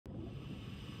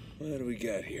What do we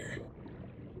got here?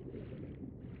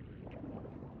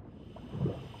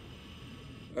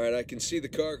 Alright, I can see the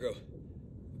cargo.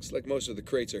 Looks like most of the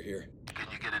crates are here. Can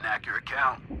you get an accurate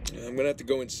count? I'm gonna have to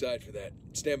go inside for that.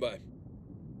 Stand by.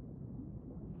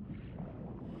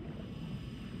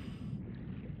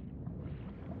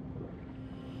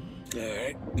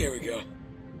 Alright, here we go.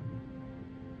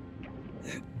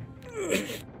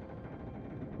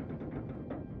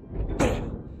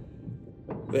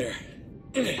 There.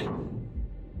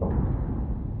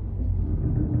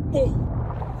 Whoa!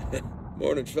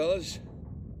 Morning, fellas.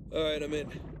 Alright, I'm in.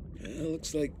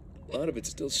 Looks like a lot of it's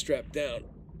still strapped down.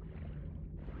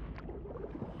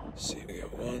 Let's see, we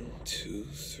got 1, 2,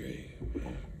 3, 4,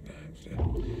 5, 6.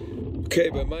 Okay,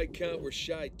 by my count, we're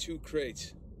shy 2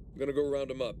 crates. I'm gonna go round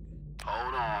them up.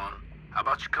 Hold on. How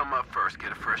about you come up first,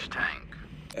 get a fresh tank?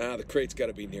 The crate's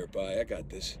gotta be nearby. I got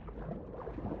this.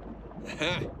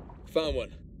 Aha! Found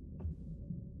one.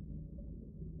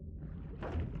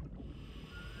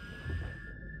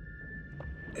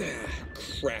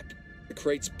 Crap. The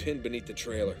crate's pinned beneath the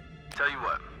trailer. Tell you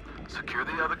what, secure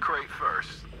the other crate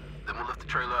first, then we'll lift the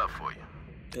trailer up for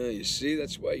you. You see,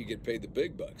 that's why you get paid the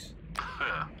big bucks.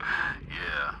 Yeah.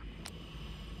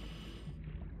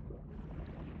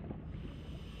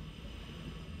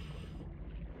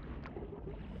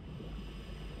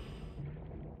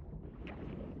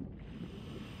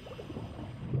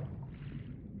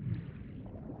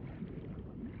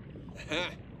 Aha!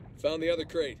 Found the other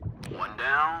crate. One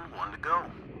down, one to go.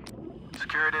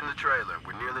 Secure it in the trailer.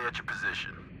 We're nearly at your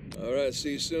position. All right,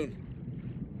 see you soon.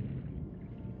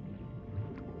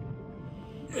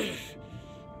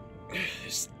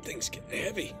 This thing's getting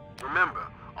heavy. Remember,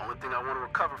 only thing I want to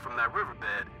recover from that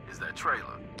riverbed is that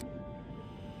trailer.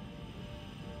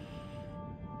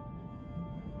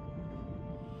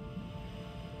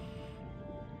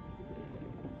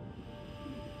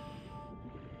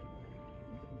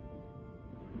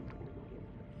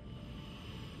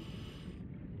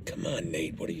 Come on,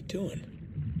 Nate, what are you doing?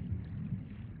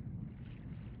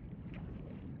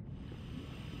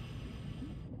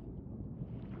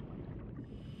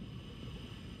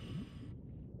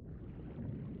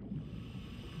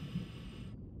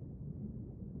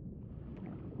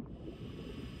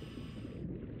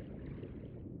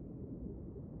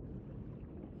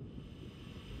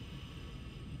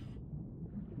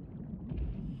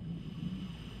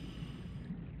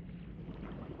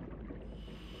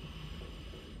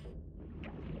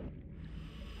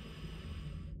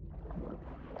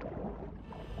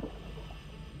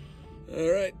 All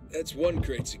right, that's one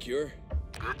crate secure.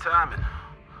 Good timing.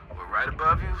 We're right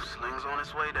above you. Sling's on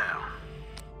its way down.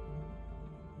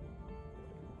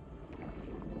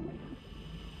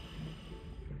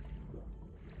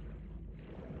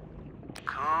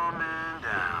 Coming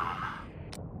down.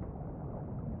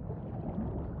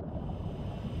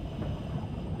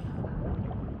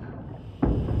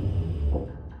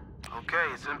 Okay,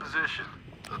 it's in position.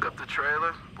 Look up the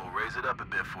trailer. We'll raise it up a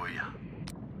bit for you.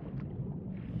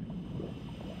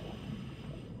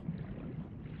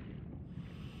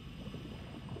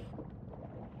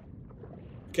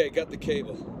 Okay, got the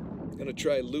cable. Gonna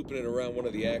try looping it around one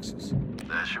of the axles.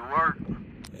 That should work.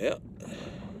 Yeah.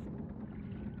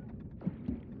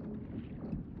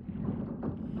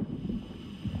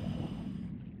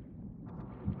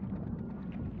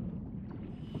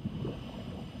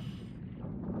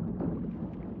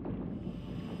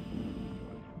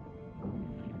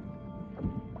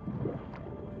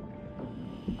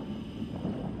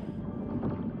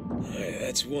 Alright,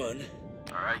 that's one.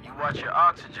 All right, you watch your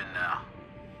oxygen now.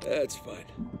 That's fine.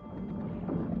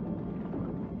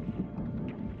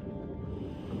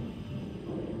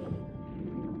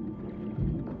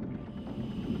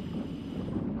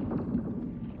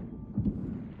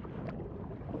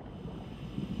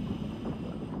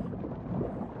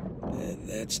 And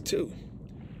that's 2.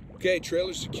 Okay,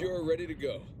 trailer secure, ready to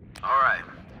go. All right,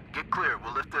 get clear.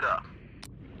 We'll lift it up.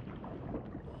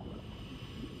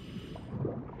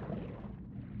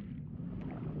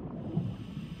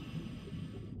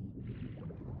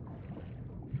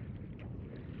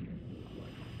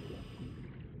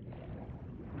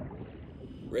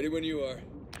 Ready when you are.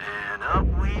 And up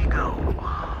we go.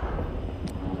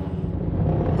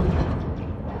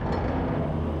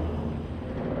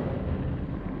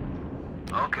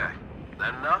 Okay,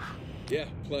 that enough? Yeah,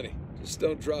 plenty. Just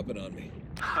don't drop it on me.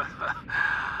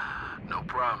 No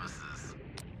promises.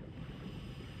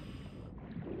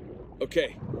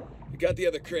 Okay, we got the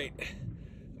other crate.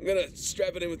 I'm gonna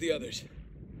strap it in with the others.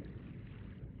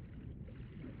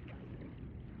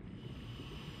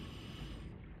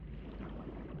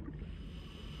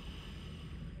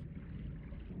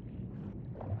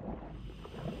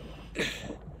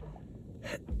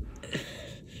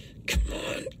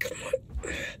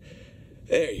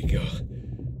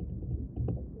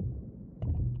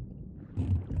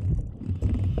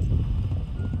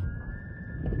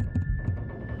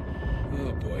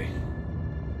 boy.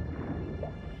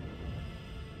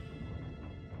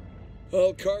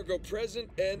 All cargo present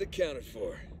and accounted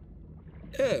for.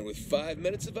 And with 5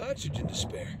 minutes of oxygen to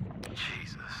spare.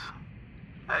 Jesus.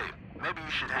 Hey, maybe you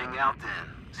should hang out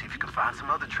then. See if you can find some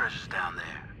other treasures down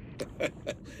there.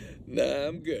 Nah,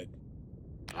 I'm good.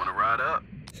 Wanna ride up?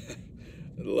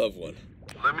 I'd love one.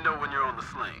 Let me know when you're on the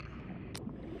sling.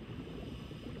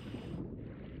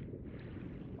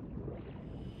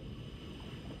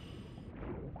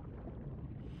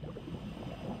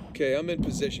 Okay, I'm in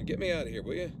position. Get me out of here,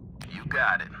 will you? You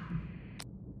got it.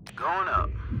 Going up.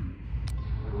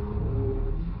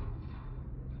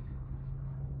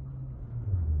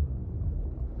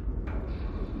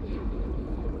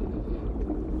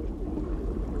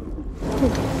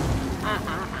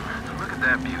 Look at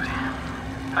that beauty.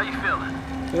 How you feeling?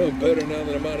 Oh, better now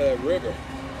that I'm out of that river.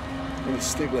 I'm gonna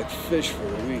stink like fish for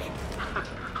a week.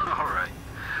 All right.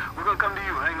 We're gonna come to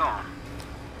you. Hang on.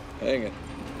 Hanging.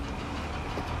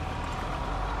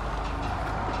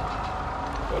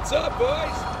 What's up,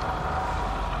 boys?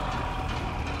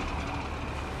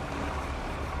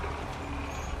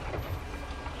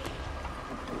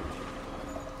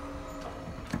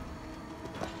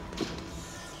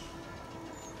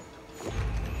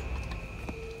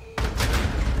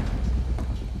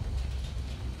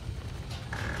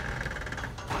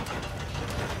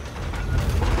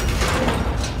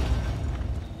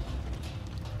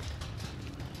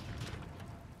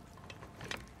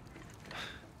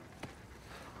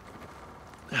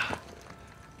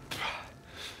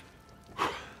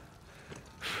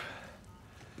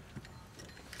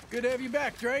 Good to have you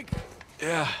back, Drake.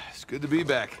 Yeah, it's good to be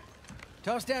back.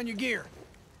 Toss down your gear.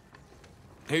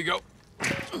 Here you go.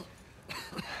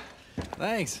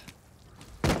 Thanks.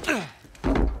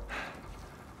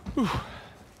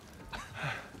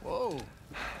 Whoa,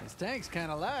 this tank's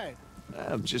kind of light.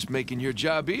 I'm just making your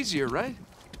job easier, right?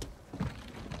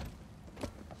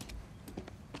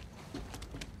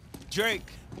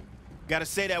 Drake, gotta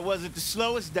say that wasn't the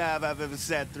slowest dive I've ever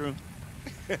sat through.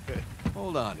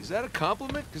 Hold on, is that a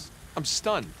compliment? Because I'm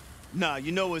stunned. Nah,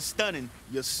 you know what's stunning?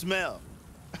 Your smell.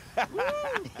 I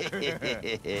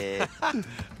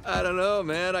don't know,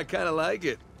 man. I kind of like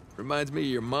it. Reminds me of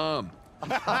your mom.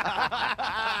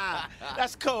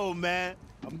 That's cold, man.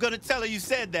 I'm gonna tell her you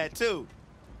said that, too.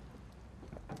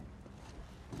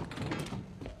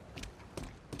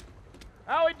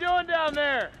 How we doing down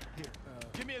there? Here,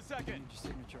 Give me a second. need your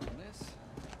signature on this.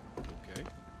 Okay.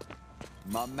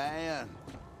 My man.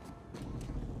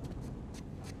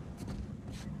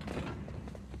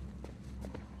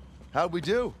 How'd we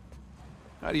do?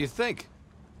 How do you think?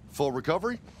 Full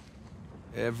recovery?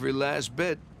 Every last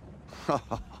bit.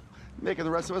 Making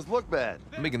the rest of us look bad.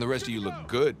 Making the rest of you look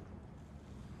good.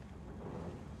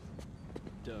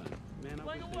 Done. Man, I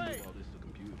wish they knew all this to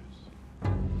computers.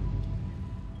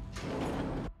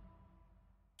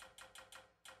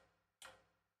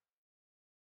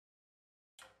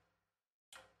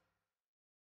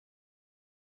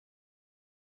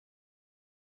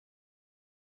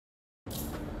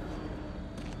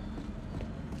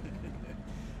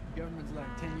 Government's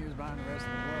like 10 years behind the rest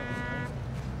of the world,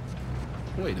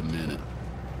 right? Wait a minute.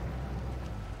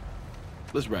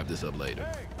 Let's wrap this up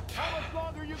later. How much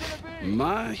longer you gonna be?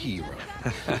 My hero.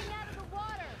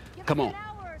 Come on.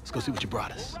 Let's go see what you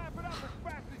brought us. Wrap it up as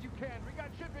fast as you can. We got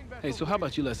shipping vessels. Hey, so how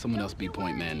about you let someone else be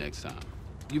point man next time?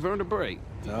 You've earned a break.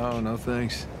 No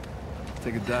thanks.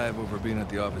 Take a dive over being at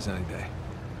the office any day.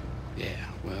 Yeah,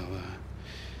 well,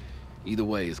 either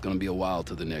way, it's gonna be a while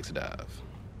to the next dive.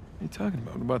 What are you talking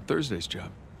about? What about Thursday's job?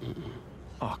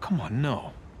 Oh, come on,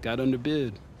 no. Got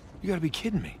underbid. You gotta be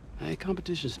kidding me. Hey,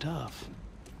 competition's tough.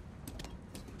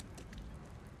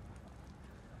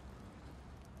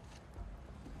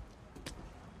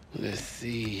 Let's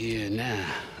see here now.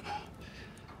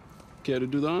 Care to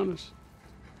do the honors?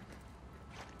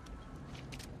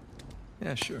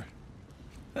 Yeah, sure.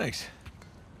 Thanks.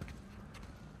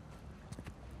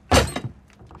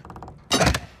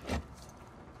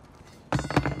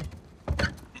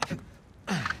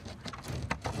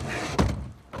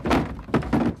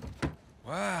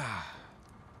 Wow.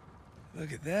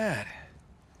 Look at that.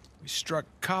 We struck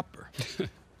copper.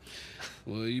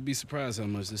 Well, you'd be surprised how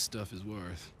much this stuff is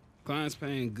worth. Client's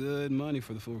paying good money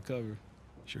for the full recovery.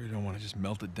 Sure you don't want to just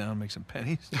melt it down, make some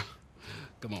pennies?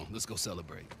 Come on, let's go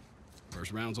celebrate.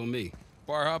 First round's on me.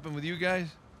 Bar hopping with you guys?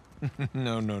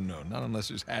 No. Not unless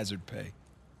there's hazard pay.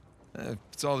 If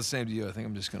it's all the same to you, I think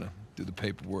I'm just gonna do the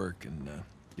paperwork and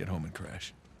get home and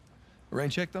crash. A rain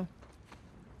check, though?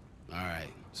 All right,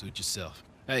 suit yourself.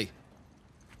 Hey,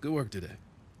 good work today.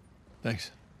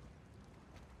 Thanks.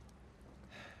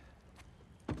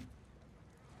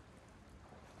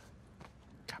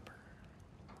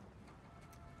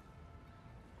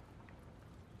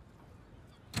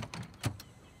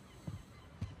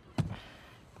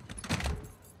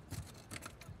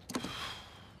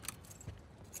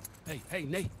 Hey,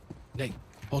 Nate. Nate,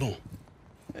 hold on.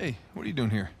 Hey, what are you doing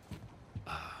here?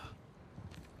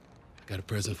 Got a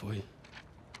present for you.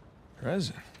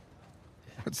 Present?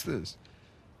 What's this?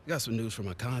 Got some news from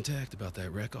my contact about that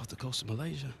wreck off the coast of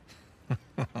Malaysia.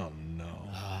 Oh, no.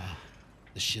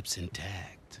 The ship's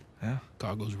intact. Yeah?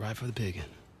 Cargo's right for the picking.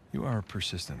 You are a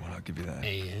persistent one, I'll give you that.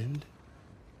 And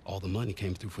all the money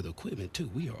came through for the equipment, too.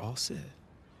 We are all set.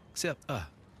 Except,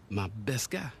 my best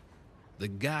guy. The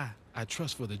guy I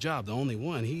trust for the job, the only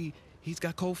one. He's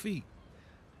got cold feet.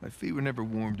 My feet were never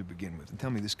warm to begin with. And tell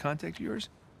me, this contact of yours,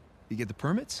 you get the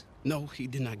permits? No, he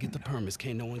did not get the permits.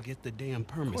 Can't no one get the damn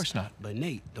permits. Of course not. But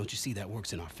Nate, don't you see that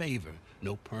works in our favor?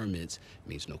 No permits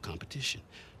means no competition.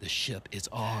 The ship is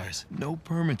ours. No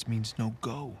permits means no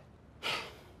go.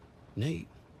 Nate,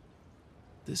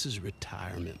 this is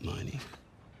retirement money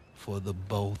for the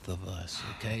both of us,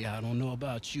 okay? I don't know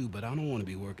about you, but I don't want to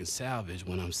be working salvage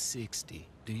when I'm 60.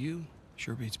 Do you?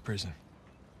 Sure beats prison.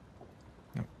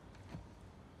 No.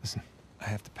 Listen, I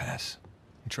have to pass.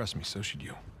 And trust me, so should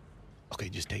you. Okay,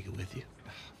 just take it with you.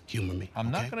 Humor me. I'm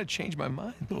okay? not gonna change my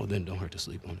mind. No, then don't hurt to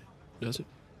sleep on it. Does it?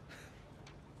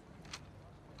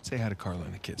 Say hi to Carla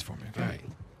and the kids for me, okay? All right.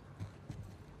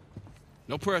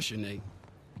 No pressure, Nate.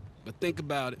 But think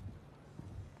about it.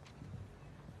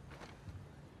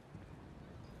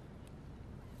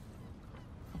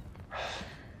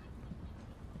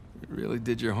 You really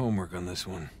did your homework on this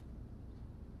one.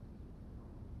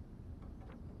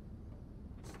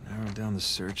 Narrow down the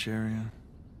search area.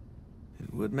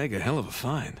 It would make a hell of a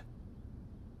find.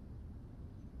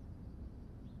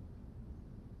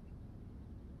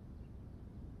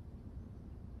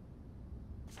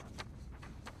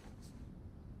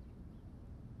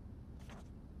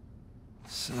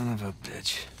 Son of a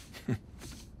bitch.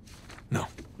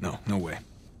 No way.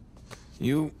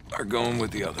 You are going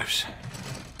with the others.